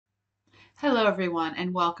Hello everyone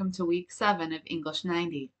and welcome to week 7 of English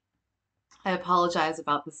 90. I apologize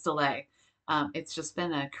about this delay. It's just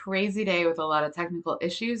been a crazy day with a lot of technical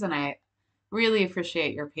issues and I really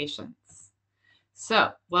appreciate your patience.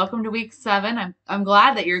 So, welcome to week 7. I'm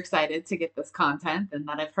glad that you're excited to get this content and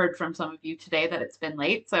that I've heard from some of you today that it's been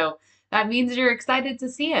late. So, that means you're excited to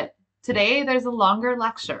see it. Today, there's a longer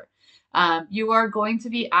lecture. You are going to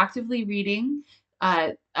be actively reading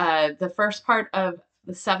the first part of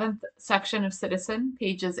the 7th section of Citizen,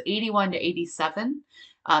 pages 81 to 87.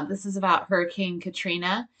 This is about Hurricane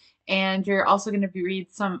Katrina. And you're also going to be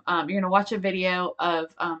you're going to watch a video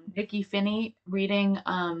of Nikki Finney reading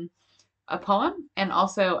a poem and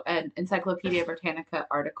also an Encyclopedia Britannica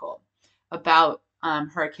article about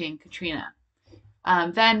Hurricane Katrina.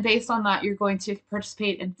 Then based on that, you're going to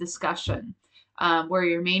participate in discussion where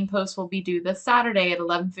your main post will be due this Saturday at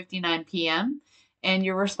 11:59 p.m. And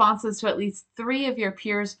your responses to at least 3 of your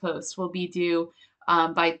peers' posts will be due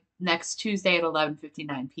by next Tuesday at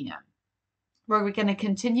 11:59 p.m. We're going to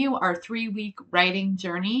continue our 3-week writing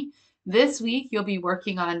journey. This week, you'll be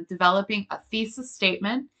working on developing a thesis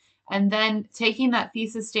statement and then taking that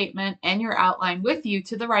thesis statement and your outline with you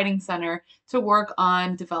to the Writing Center to work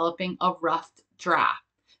on developing a rough draft.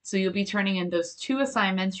 So you'll be turning in those 2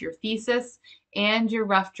 assignments, your thesis and your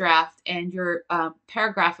rough draft and your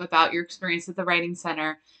paragraph about your experience at the Writing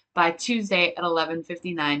Center by Tuesday at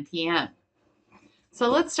 11:59 p.m. So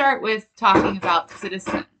let's start with talking about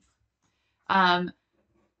Citizen.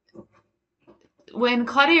 When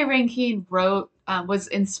Claudia Rankine wrote,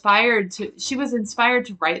 she was inspired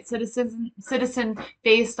to write Citizen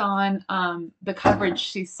based on the coverage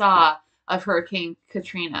she saw of Hurricane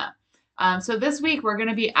Katrina. So this week we're going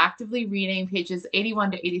to be actively reading pages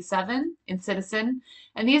 81 to 87 in Citizen,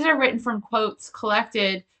 and these are written from quotes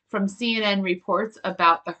collected from CNN reports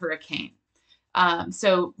about the hurricane.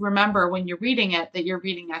 So remember when you're reading it that you're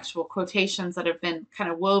reading actual quotations that have been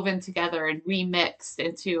kind of woven together and remixed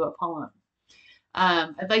into a poem.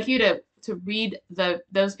 I'd like you to read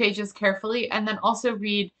those pages carefully and then also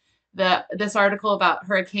read this article about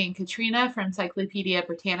Hurricane Katrina from Encyclopedia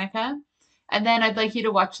Britannica. And then I'd like you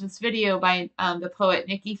to watch this video by the poet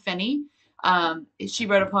Nikki Finney. She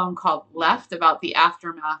wrote a poem called Left about the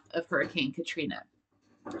aftermath of Hurricane Katrina.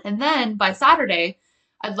 And then by Saturday,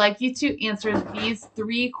 I'd like you to answer these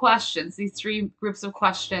 3 questions, these 3 groups of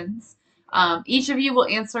questions. Each of you will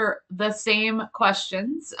answer the same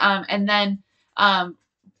questions, and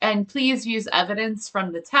please use evidence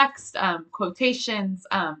from the text, quotations,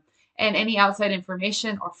 and any outside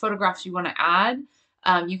information or photographs you want to add.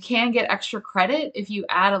 You can get extra credit if you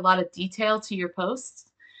add a lot of detail to your posts.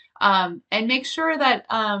 And make sure that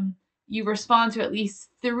you respond to at least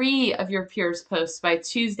 3 of your peers' posts by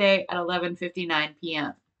Tuesday at 11:59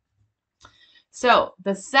 p.m. So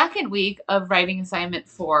the second week of writing assignment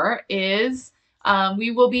 4 is we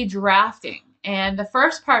will be drafting. And the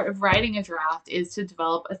first part of writing a draft is to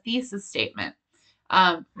develop a thesis statement.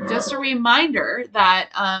 Just a reminder that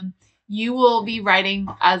you will be writing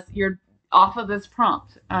as you're off of this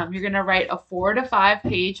prompt. You're going to write a 4 to 5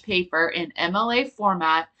 page paper in MLA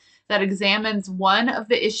format that examines one of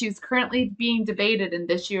the issues currently being debated in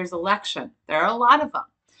this year's election. There are a lot of them.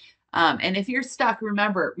 And if you're stuck,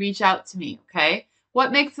 remember, reach out to me, okay?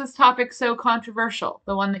 What makes this topic so controversial,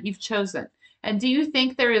 the one that you've chosen? And do you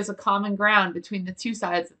think there is a common ground between the 2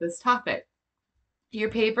 sides of this topic? Your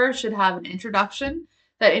paper should have an introduction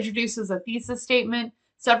that introduces a thesis statement,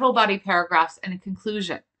 several body paragraphs, and a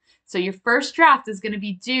conclusion. So your first draft is going to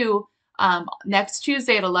be due next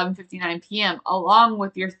Tuesday at 11:59 p.m. along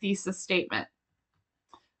with your thesis statement.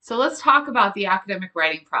 So let's talk about the academic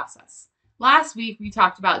writing process. Last week, we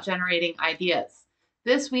talked about generating ideas.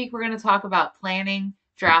 This week, we're going to talk about planning,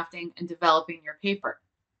 drafting, and developing your paper.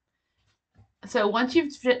 So once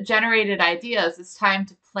you've generated ideas, it's time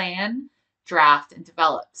to plan, draft, and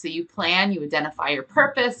develop. So you plan, you identify your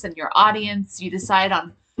purpose and your audience, you decide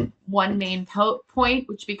on one main point,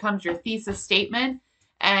 which becomes your thesis statement,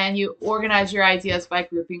 and you organize your ideas by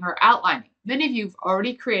grouping or outlining. Many of you have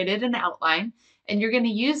already created an outline, and you're going to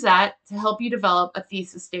use that to help you develop a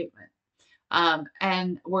thesis statement.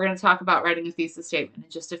 And we're going to talk about writing a thesis statement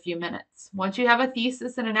in just a few minutes. Once you have a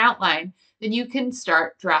thesis and an outline, then you can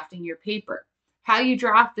start drafting your paper. How you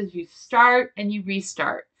draft is you start and you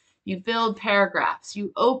restart. You build paragraphs.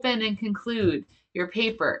 You open and conclude your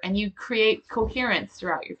paper, and you create coherence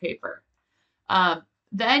throughout your paper.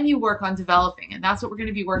 Then you work on developing, and that's what we're going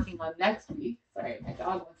to be working on next week. Sorry, my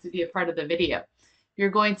dog wants to be a part of the video. You're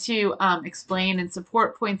going to explain and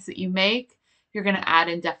support points that you make. You're going to add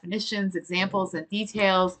in definitions, examples, and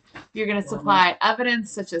details. You're going to supply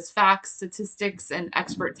evidence such as facts, statistics, and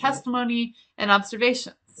expert testimony and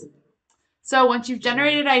observations. So once you've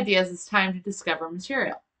generated ideas, it's time to discover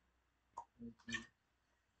material.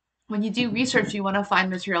 When you do research, you want to find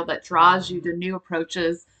material that draws you to new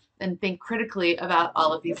approaches and think critically about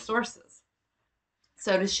all of these sources.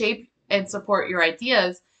 So to shape and support your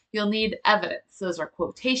ideas, you'll need evidence. Those are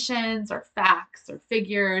quotations or facts or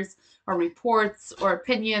figures or reports or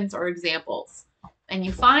opinions or examples. And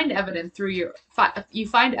you find evidence through your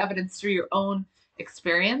own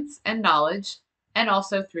experience and knowledge, and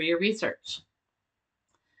also through your research.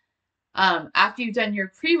 After you've done your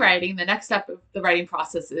pre-writing, the next step of the writing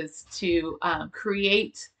process is to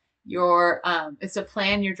plan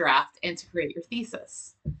your draft and to create your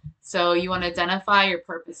thesis. So you want to identify your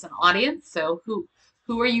purpose and audience. So who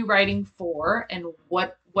are you writing for, and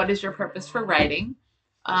what is your purpose for writing?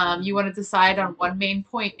 You want to decide on one main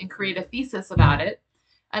point and create a thesis about it.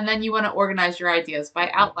 And then you want to organize your ideas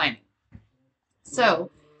by outlining.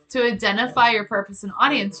 So to identify your purpose and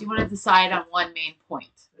audience, you want to decide on one main point.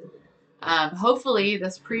 Hopefully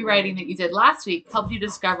this pre-writing that you did last week helped you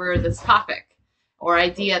discover this topic or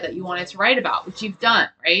idea that you wanted to write about, which you've done,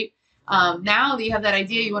 right? Now that you have that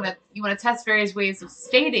idea, you want to test various ways of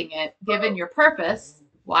stating it, given your purpose,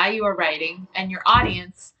 why you are writing, and your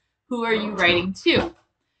audience, who are you writing to?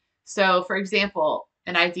 So, for example,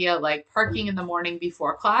 an idea like parking in the morning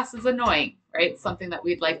before class is annoying, right? Something that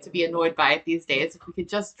we'd like to be annoyed by these days if we could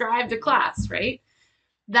just drive to class, right?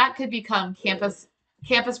 That could become campus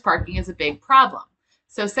parking is a big problem.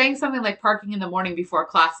 So saying something like parking in the morning before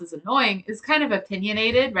class is annoying is kind of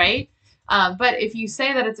opinionated, right? But if you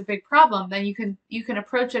say that it's a big problem, then you can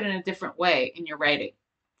approach it in a different way in your writing.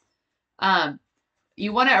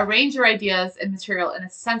 You want to arrange your ideas and material in a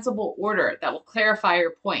sensible order that will clarify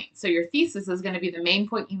your point. So your thesis is going to be the main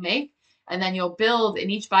point you make, and then you'll build in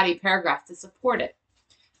each body paragraph to support it.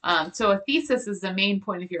 So a thesis is the main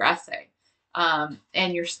point of your essay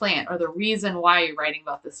and your slant, or the reason why you're writing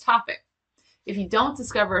about this topic. If you don't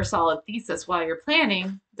discover a solid thesis while you're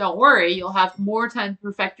planning, don't worry, you'll have more time to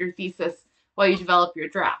perfect your thesis while you develop your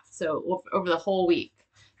draft. So over the whole week,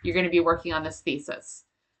 you're going to be working on this thesis.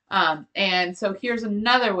 And so here's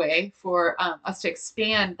another way for us to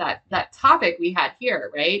expand that topic we had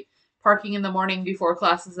here, right? Parking in the morning before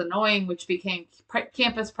class is annoying, which became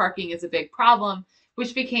campus parking is a big problem,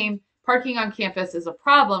 which became parking on campus is a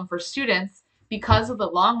problem for students because of the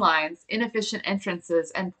long lines, inefficient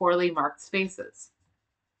entrances, and poorly marked spaces.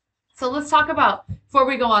 So let's talk about, before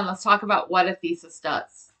we go on, let's talk about what a thesis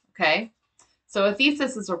does, okay? So a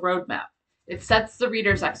thesis is a roadmap. It sets the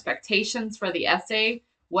reader's expectations for the essay,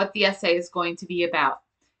 what the essay is going to be about.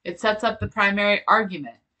 It sets up the primary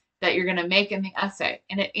argument that you're going to make in the essay,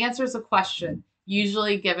 and it answers a question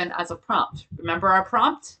usually given as a prompt. Remember our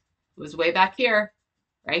prompt? It was way back here,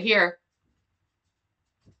 right here.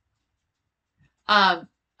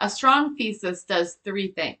 A strong thesis does three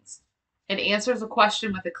things. It answers a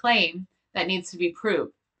question with a claim that needs to be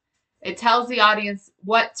proved. It tells the audience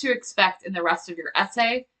what to expect in the rest of your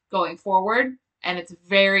essay going forward, and it's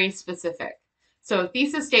very specific. So a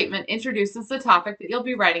thesis statement introduces the topic that you'll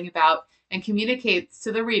be writing about and communicates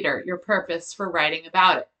to the reader your purpose for writing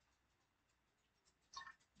about it.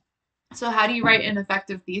 So how do you write an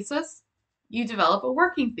effective thesis? You develop a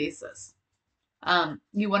working thesis.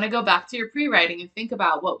 You want to go back to your pre-writing and think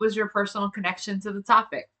about what was your personal connection to the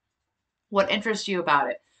topic? What interests you about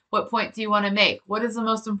it? What point do you want to make? What is the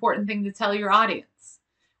most important thing to tell your audience?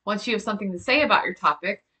 Once you have something to say about your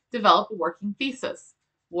topic, develop a working thesis.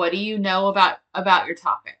 What do you know about your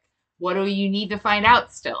topic? What do you need to find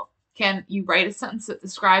out still? Can you write a sentence that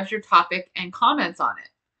describes your topic and comments on it?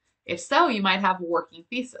 If so, you might have a working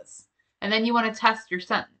thesis. And then you want to test your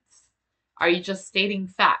sentence. Are you just stating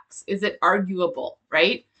facts? Is it arguable,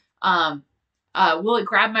 right? Will it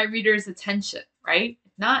grab my reader's attention, right?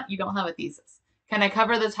 If not, you don't have a thesis. Can I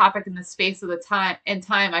cover the topic in the space of the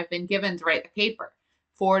time I've been given to write the paper?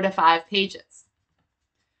 4 to 5 pages.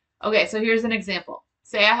 Okay, so here's an example.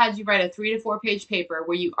 Say I had you write a 3 to 4 page paper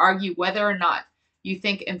where you argue whether or not you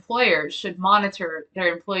think employers should monitor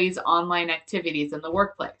their employees' online activities in the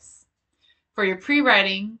workplace. For your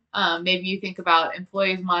pre-writing, maybe you think about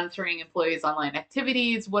employees monitoring employees' online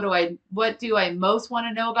activities. What do I most want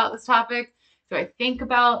to know about this topic? Do I think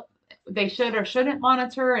about they should or shouldn't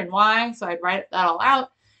monitor and why? So I'd write that all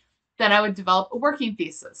out. Then I would develop a working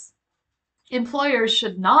thesis. Employers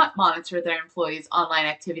should not monitor their employees' online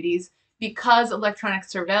activities because electronic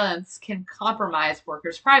surveillance can compromise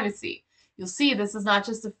workers' privacy. You'll see this is not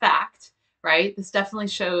just a fact, right? This definitely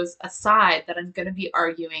shows a side that I'm going to be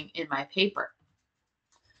arguing in my paper.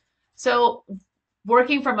 So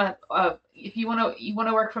working from if you want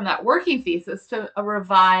to work from that working thesis to a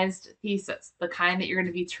revised thesis, the kind that you're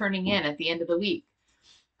going to be turning in at the end of the week.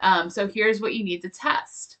 So here's what you need to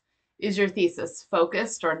test. Is your thesis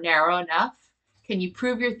focused or narrow enough? Can you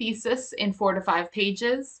prove your thesis in 4 to 5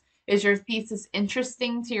 pages? Is your thesis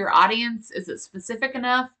interesting to your audience? Is it specific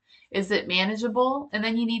enough? Is it manageable? And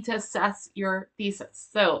then you need to assess your thesis.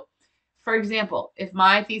 So, for example, if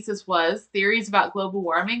my thesis was theories about global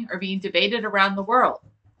warming are being debated around the world,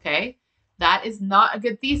 okay, that is not a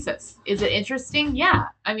good thesis. Is it interesting? Yeah.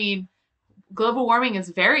 I mean, global warming is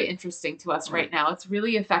very interesting to us right now. It's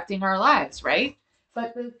really affecting our lives, right?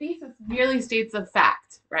 But the thesis merely states a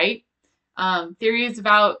fact, right? Theories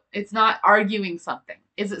about it's not arguing something.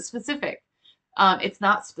 Is it specific? It's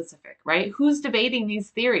not specific, right? Who's debating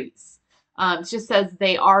these theories? It just says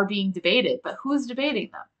they are being debated, but who's debating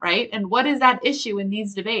them, right? And what is that issue in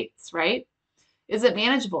these debates, right? Is it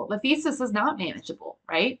manageable? The thesis is not manageable,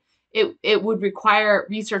 right? It would require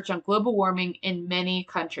research on global warming in many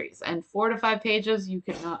countries, and 4 to 5 pages, you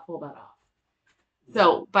cannot pull that off.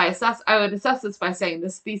 So I would assess this by saying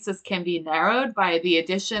this thesis can be narrowed by the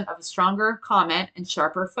addition of a stronger comment and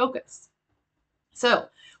sharper focus. So,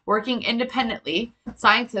 working independently,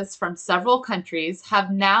 scientists from several countries have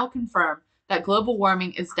now confirmed that global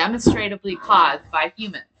warming is demonstratively caused by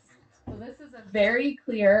humans. So this is a very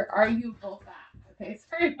clear, arguable fact. Okay,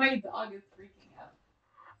 sorry, my dog is freaking out.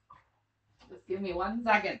 Just give me 1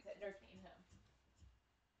 second to entertain him.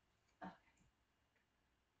 Okay.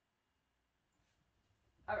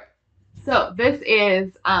 All right. So this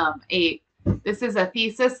is a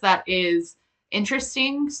thesis that is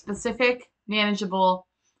interesting, specific, manageable.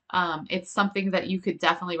 It's something that you could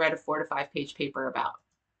definitely write a 4 to 5 page paper about.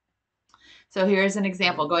 So here's an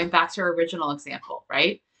example, going back to our original example,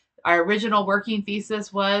 right? Our original working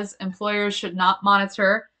thesis was employers should not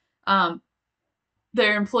monitor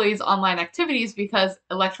their employees' online activities because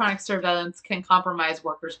electronic surveillance can compromise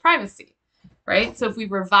workers' privacy, right? So if we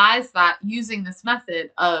revise that using this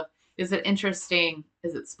method of is it interesting,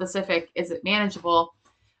 is it specific, is it manageable,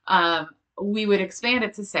 we would expand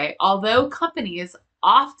it to say, although companies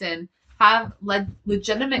often have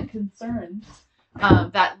legitimate concerns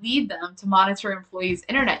that lead them to monitor employees'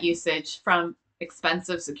 internet usage, from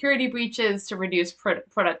expensive security breaches to reduce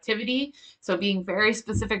productivity. So being very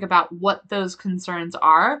specific about what those concerns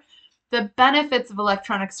are. The benefits of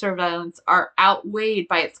electronic surveillance are outweighed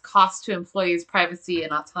by its cost to employees' privacy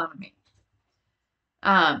and autonomy.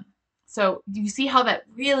 So do you see how that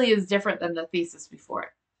really is different than the thesis before it?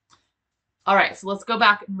 All right, so let's go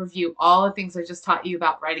back and review all the things I just taught you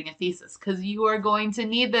about writing a thesis, because you are going to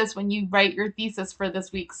need this when you write your thesis for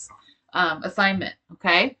this week's assignment,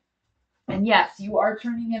 okay? And yes, you are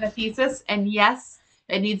turning in a thesis, and yes,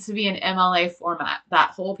 it needs to be in MLA format, that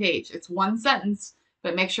whole page. It's 1 sentence,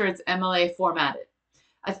 but make sure it's MLA formatted.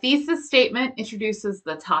 A thesis statement introduces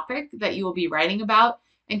the topic that you will be writing about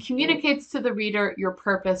and communicates to the reader your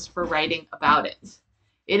purpose for writing about it.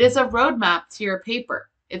 It is a roadmap to your paper.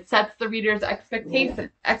 It sets the reader's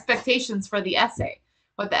expectations for the essay,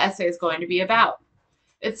 what the essay is going to be about.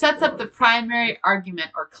 It sets up the primary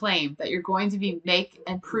argument or claim that you're going to make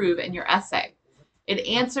and prove in your essay. It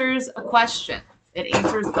answers a question. It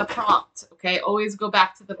answers the prompt. Okay, always go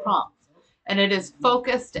back to the prompt. And it is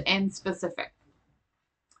focused and specific.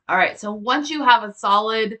 All right, so once you have a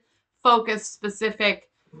solid, focused, specific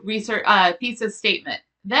research thesis statement,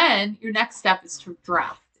 then your next step is to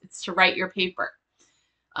draft. It's to write your paper.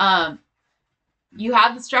 You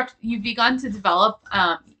have the structure. You've begun to develop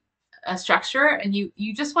a structure, and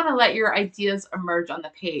you just want to let your ideas emerge on the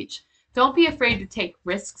page. Don't be afraid to take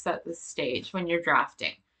risks at this stage when you're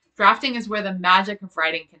drafting. Drafting is where the magic of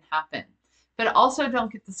writing can happen. But also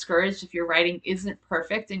don't get discouraged if your writing isn't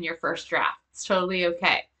perfect in your first draft. It's totally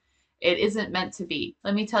okay. It isn't meant to be.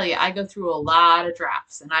 Let me tell you, I go through a lot of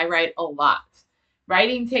drafts, and I write a lot.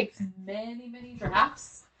 Writing takes many, many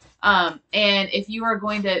drafts. And if you are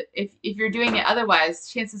going to, if you're doing it otherwise,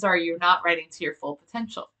 chances are you're not writing to your full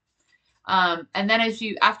potential. And then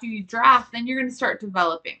after you draft, then you're going to start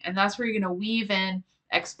developing. And that's where you're going to weave in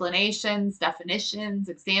explanations, definitions,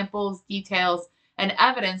 examples, details, and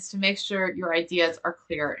evidence to make sure your ideas are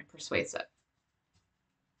clear and persuasive.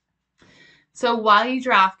 So while you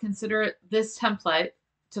draft, consider this template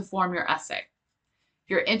to form your essay.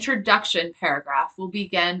 Your introduction paragraph will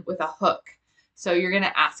begin with a hook. So you're going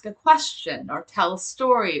to ask a question or tell a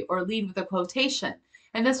story or lead with a quotation.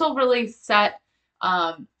 And this will really set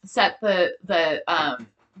the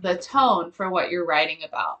tone for what you're writing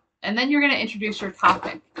about. And then you're going to introduce your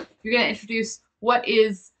topic. You're going to introduce what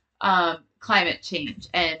is climate change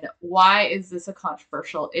and why is this a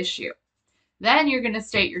controversial issue. Then you're going to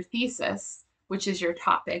state your thesis, which is your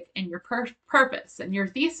topic, and your purpose. And your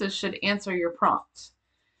thesis should answer your prompt,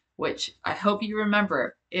 which I hope you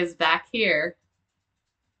remember is back here,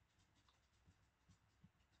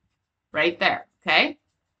 right there, okay?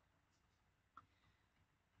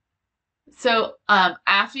 So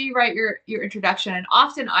after you write your introduction, and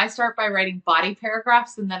often I start by writing body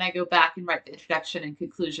paragraphs, and then I go back and write the introduction and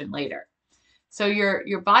conclusion later. So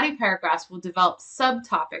your body paragraphs will develop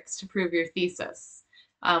subtopics to prove your thesis,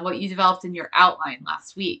 what you developed in your outline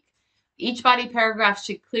last week. Each body paragraph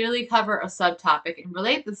should clearly cover a subtopic and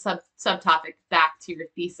relate the subtopic back to your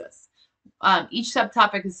thesis. Each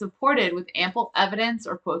subtopic is supported with ample evidence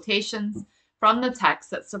or quotations from the text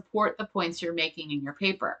that support the points you're making in your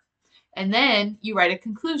paper. And then you write a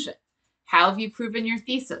conclusion. How have you proven your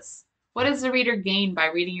thesis? What does the reader gain by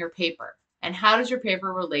reading your paper? And how does your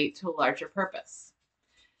paper relate to a larger purpose?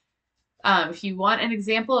 If you want an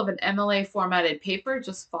example of an MLA formatted paper,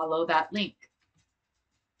 just follow that link.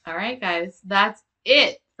 All right, guys, that's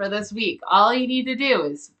it for this week. All you need to do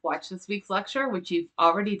is watch this week's lecture, which you've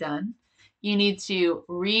already done. You need to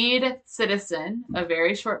read Citizen, a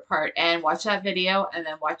very short part, and watch that video, and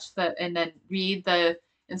then read the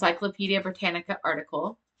Encyclopedia Britannica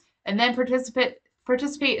article, and then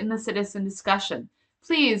participate in the Citizen discussion.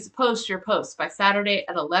 Please post your posts by Saturday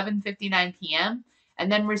at 11:59 p.m.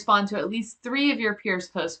 and then respond to at least 3 of your peers'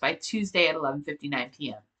 posts by Tuesday at 11:59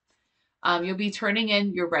 p.m. You'll be turning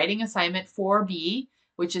in your writing assignment 4B,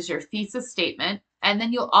 which is your thesis statement, and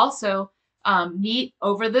then you'll also meet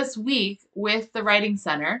over this week with the Writing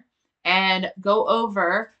Center and go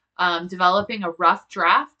over developing a rough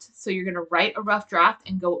draft. So you're going to write a rough draft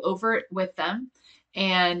and go over it with them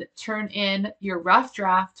and turn in your rough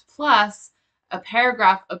draft plus a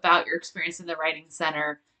paragraph about your experience in the Writing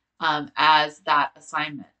Center as that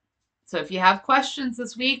assignment. So if you have questions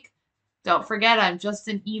this week, don't forget I'm just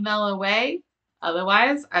an email away.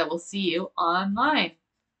 Otherwise, I will see you online.